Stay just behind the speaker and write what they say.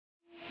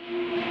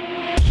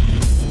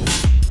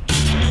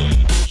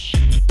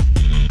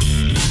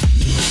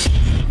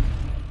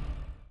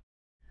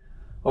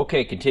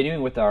Okay,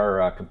 continuing with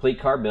our complete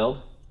car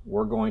build,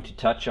 we're going to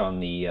touch on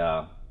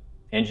the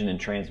engine and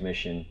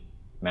transmission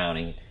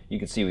mounting. You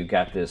can see we've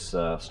got this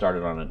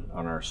started on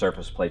our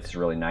surface plate. It's a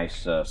really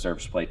nice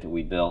surface plate that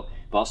we built.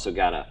 We've also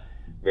got a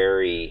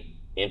very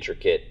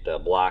intricate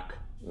block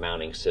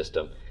mounting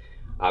system.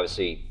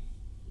 Obviously,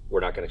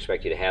 we're not going to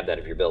expect you to have that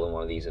if you're building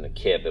one of these in a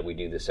kit, but we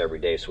do this every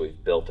day, so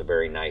we've built a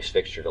very nice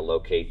fixture to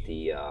locate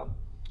the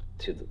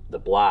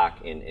block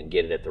and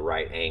get it at the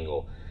right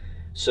angle.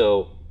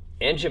 So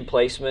engine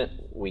placement,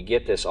 we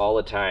get this all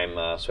the time,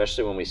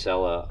 especially when we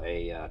sell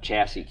a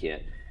chassis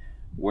kit.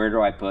 Where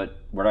do I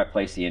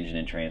place the engine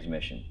and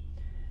transmission?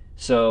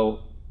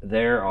 So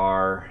there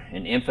are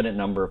an infinite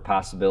number of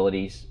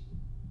possibilities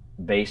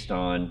based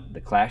on the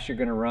class you're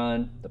going to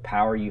run, the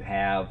power you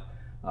have,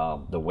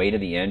 the weight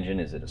of the engine.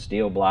 Is it a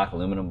steel block,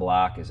 aluminum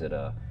block? Is it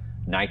a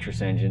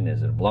nitrous engine?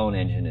 Is it a blown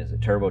engine? Is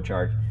it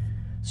turbocharged?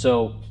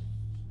 So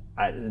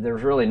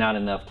there's really not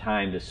enough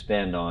time to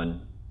spend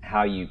on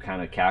how you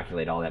kind of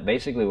calculate all that.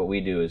 Basically what we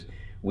do is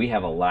we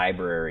have a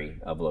library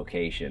of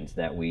locations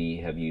that we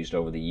have used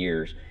over the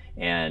years,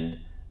 and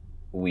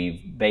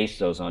we've based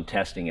those on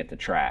testing at the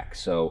track.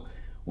 So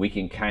we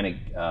can kind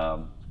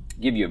of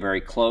give you a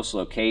very close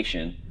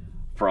location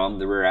from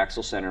the rear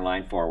axle center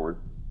line forward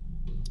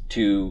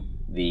to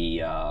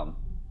the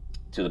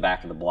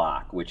back of the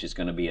block, which is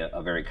going to be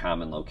a very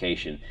common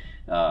location.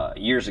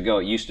 Years ago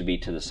it used to be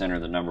to the center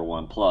of the number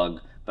one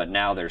plug, but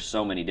now there's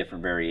so many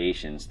different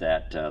variations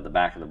that the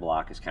back of the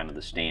block is kind of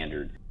the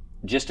standard.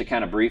 Just to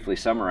kind of briefly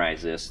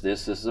summarize this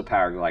is a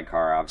Power Glide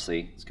car.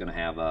 Obviously it's going to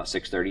have a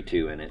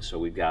 632 in it, so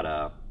we've got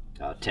a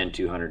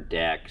 10200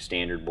 deck,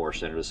 standard bore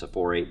center. This is a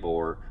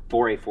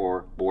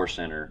 484 bore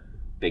center,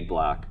 big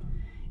block,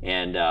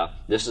 and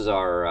this is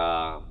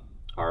our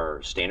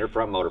standard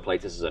front motor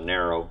plate. This is a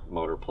narrow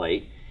motor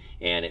plate,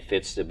 and it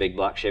fits the big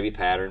block Chevy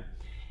pattern.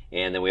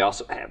 And then we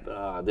also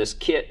have this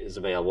kit is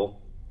available,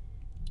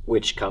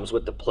 which comes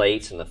with the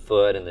plates and the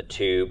foot and the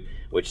tube,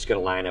 which is going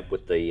to line up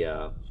with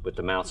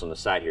the mounts on the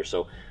side here.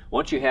 So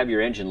once you have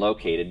your engine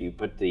located, you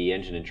put the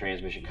engine and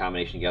transmission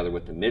combination together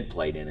with the mid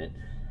plate in it.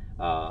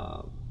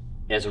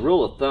 As a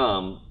rule of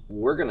thumb,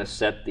 we're going to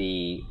set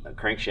the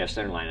crankshaft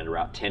center line at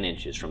about 10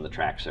 inches from the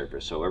track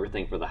surface. So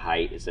everything for the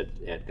height is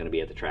going to be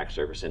at the track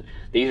surface. And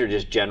these are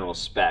just general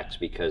specs,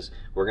 because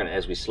we're going to,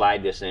 as we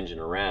slide this engine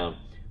around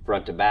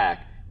front to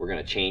back, we're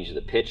going to change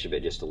the pitch of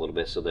it just a little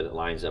bit so that it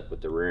lines up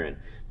with the rear end.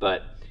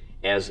 But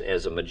as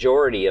a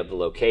majority of the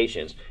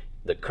locations,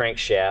 the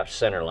crankshaft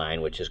center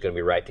line, which is going to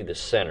be right through the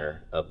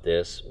center of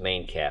this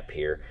main cap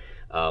here,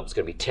 it's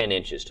going to be 10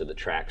 inches to the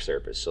track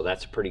surface. So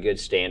that's a pretty good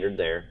standard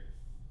there.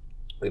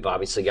 We've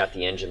obviously got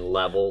the engine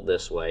level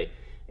this way,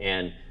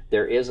 and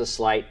there is a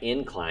slight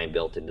incline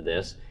built into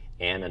this.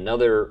 And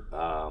another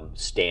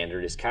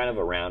standard is kind of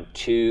around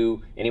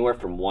anywhere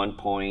from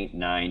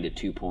 1.9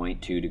 to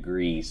 2.2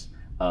 degrees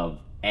of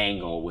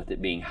angle, with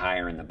it being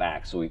higher in the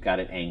back. So we've got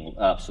it angled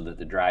up so that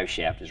the drive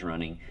shaft is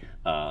running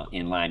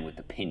in line with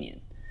the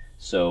pinion.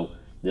 So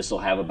this will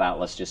have about,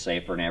 let's just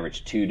say for an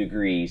average, 2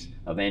 degrees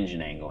of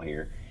engine angle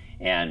here.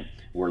 And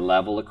we're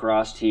level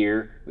across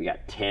here. We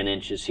got 10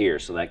 inches here,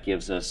 so that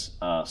gives us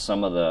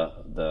some of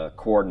the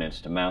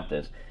coordinates to mount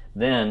this.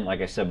 Then,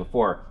 like I said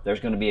before, there's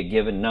going to be a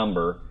given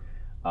number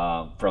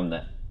from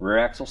the rear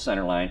axle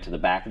center line to the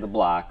back of the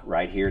block,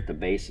 right here at the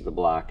base of the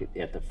block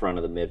at the front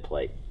of the mid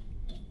plate.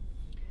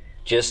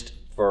 Just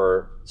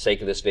for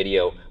sake of this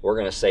video, we're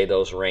going to say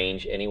those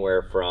range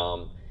anywhere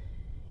from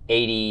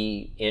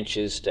 80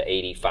 inches to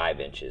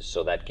 85 inches.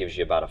 So that gives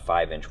you about a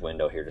 5-inch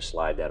window here to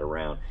slide that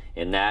around.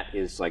 And that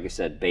is, like I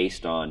said,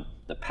 based on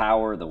the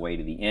power, the weight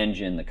of the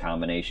engine, the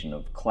combination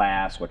of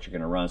class, what you're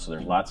going to run. So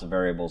there's lots of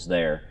variables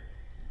there.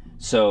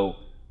 So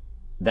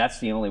that's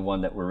the only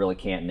one that we really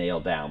can't nail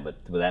down, but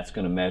that's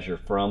going to measure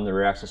from the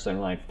rear axle center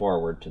line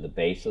forward to the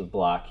base of the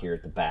block here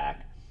at the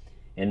back.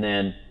 And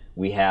then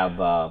we have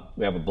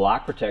a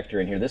block protector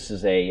in here. This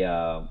is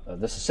a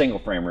single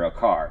frame rail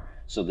car.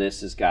 So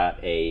this has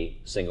got a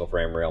single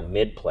frame rail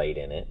mid plate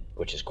in it,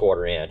 which is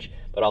 1/4 inch,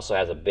 but also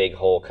has a big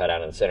hole cut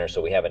out in the center.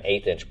 So we have an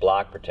 1/8 inch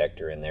block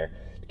protector in there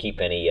to keep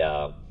any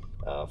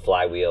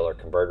flywheel or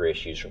converter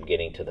issues from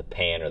getting to the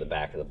pan or the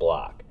back of the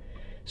block.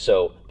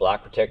 So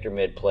block protector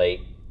mid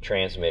plate,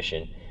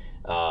 transmission.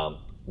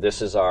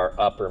 This is our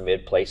upper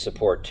mid plate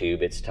support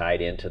tube. It's tied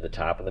into the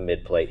top of the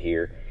mid plate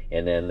here.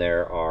 And then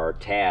there are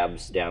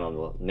tabs down on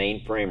the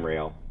main frame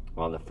rail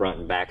on the front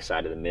and back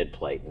side of the mid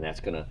plate, and that's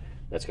going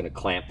to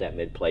clamp that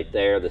mid plate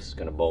there. This is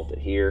going to bolt it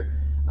here.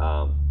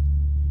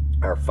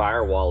 Our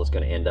firewall is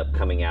going to end up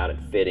coming out and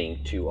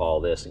fitting to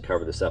all this and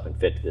cover this up and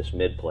fit to this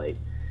mid plate.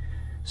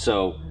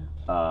 So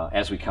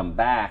as we come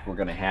back, we're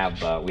going to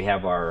have we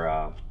have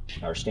our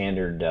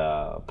standard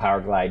Power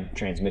Glide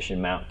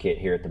transmission mount kit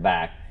here at the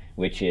back,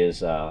 which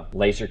is a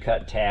laser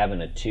cut tab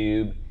and a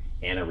tube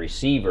and a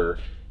receiver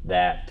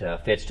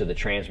that fits to the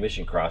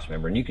transmission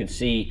crossmember. And you can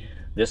see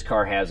this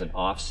car has an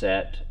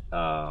offset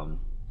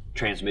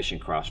transmission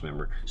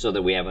crossmember so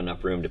that we have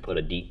enough room to put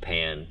a deep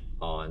pan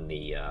on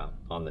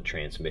the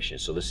transmission.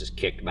 So this is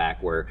kicked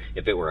back, where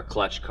if it were a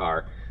clutch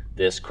car,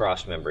 this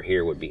cross member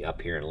here would be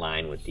up here in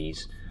line with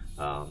these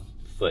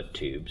foot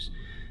tubes.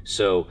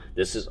 So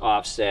this is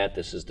offset,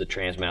 this is the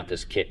trans mount,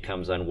 this kit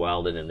comes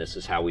unwelded, and this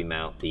is how we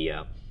mount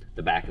the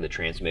back of the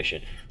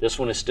transmission. This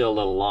one is still a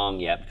little long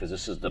yet because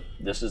this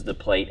is the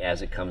plate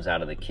as it comes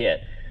out of the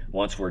kit.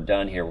 Once we're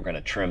done here, we're going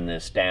to trim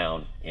this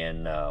down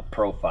and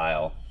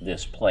profile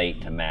this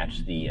plate to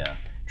match the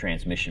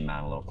transmission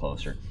mount a little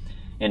closer.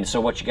 And so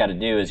what you got to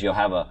do is you'll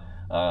have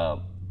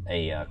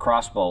a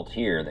cross bolt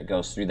here that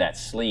goes through that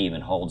sleeve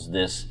and holds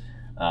this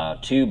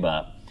tube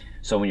up.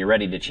 So when you're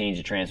ready to change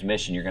the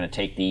transmission, you're going to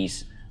take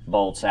these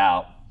bolts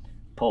out,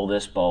 pull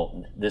this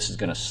bolt. This is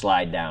going to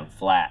slide down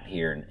flat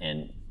here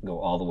and go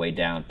all the way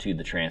down to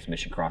the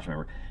transmission cross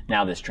member.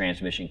 Now this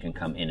transmission can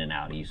come in and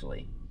out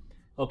easily.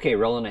 Okay,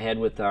 rolling ahead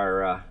with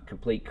our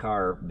complete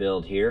car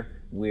build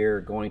here,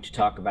 we're going to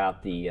talk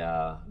about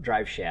the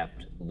drive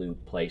shaft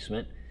loop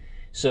placement.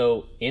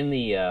 So in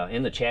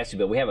the chassis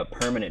build, we have a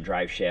permanent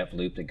drive shaft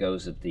loop that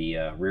goes at the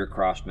rear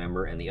cross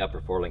member and the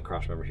upper four-link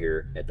cross member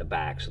here at the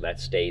back. So that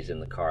stays in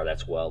the car.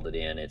 That's welded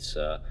in. It's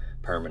a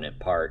permanent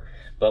part.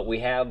 But we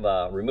have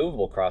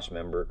removable cross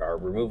member or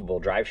removable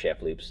drive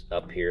shaft loops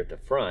up here at the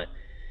front,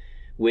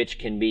 which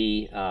can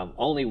be,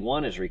 only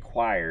one is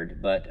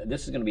required, but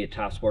this is going to be a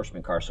top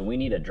sportsman car, so we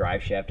need a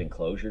drive shaft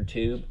enclosure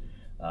tube.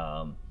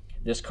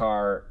 This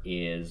car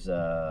is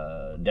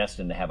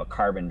destined to have a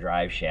carbon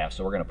drive shaft,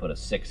 so we're going to put a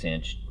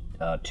 6-inch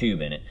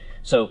tube in it.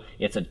 So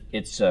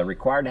it's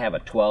required to have a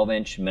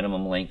 12-inch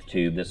minimum length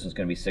tube. This is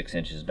going to be 6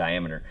 inches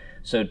diameter.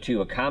 So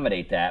to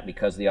accommodate that,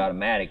 because the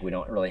automatic, we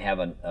don't really have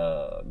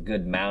a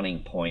good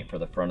mounting point for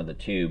the front of the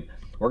tube,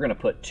 we're going to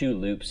put 2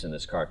 loops in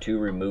this car, 2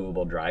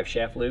 removable drive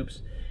shaft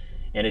loops.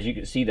 And as you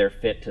can see, they're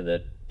fit to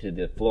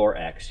the floor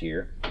X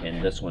here,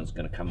 and this one's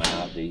going to come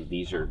out.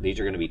 These are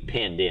going to be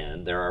pinned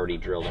in. They're already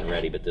drilled and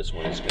ready, but this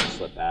one is going to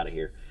slip out of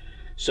here.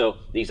 So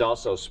these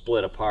also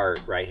split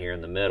apart right here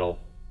in the middle.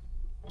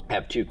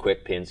 Have 2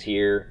 quick pins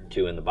here,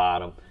 2 in the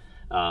bottom.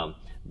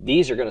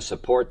 These are going to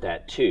support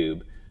that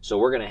tube, so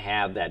we're going to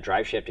have that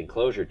drive shaft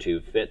enclosure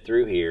tube fit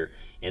through here,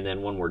 and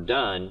then when we're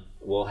done,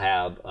 we'll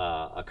have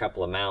a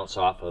couple of mounts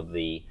off of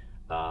the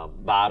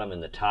bottom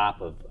and the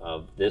top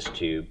of this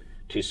tube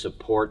to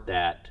support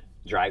that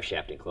drive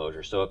shaft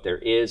enclosure. So if there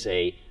is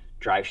a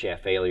drive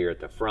shaft failure at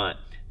the front,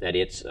 that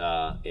it's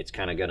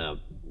kind of going to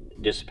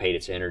dissipate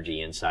its energy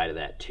inside of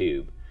that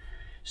tube.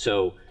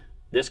 So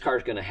this car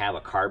is going to have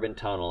a carbon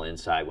tunnel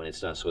inside when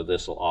it's done, so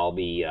this will all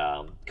be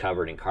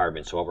covered in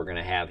carbon. So what we're going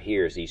to have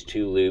here is these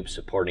 2 loops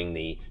supporting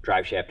the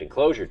drive shaft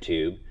enclosure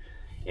tube,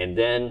 and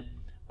then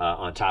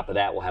on top of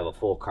that we'll have a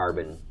full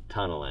carbon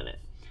tunnel in it.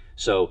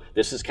 So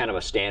this is kind of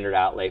a standard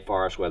outlay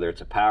for us, whether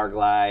it's a Power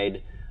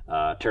Glide,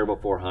 Turbo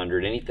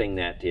 400, anything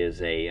that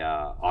is a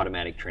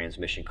automatic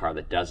transmission car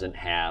that doesn't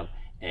have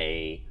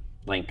a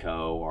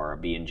Lenco or a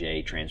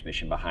B&J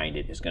transmission behind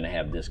it is going to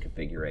have this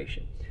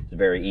configuration. It's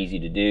very easy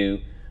to do.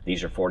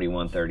 These are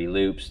 4130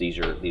 loops. These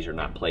are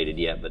not plated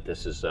yet, but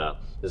this is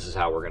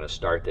how we're going to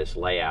start this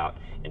layout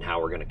and how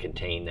we're going to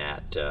contain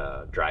that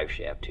drive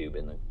shaft tube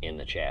in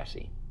the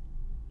chassis.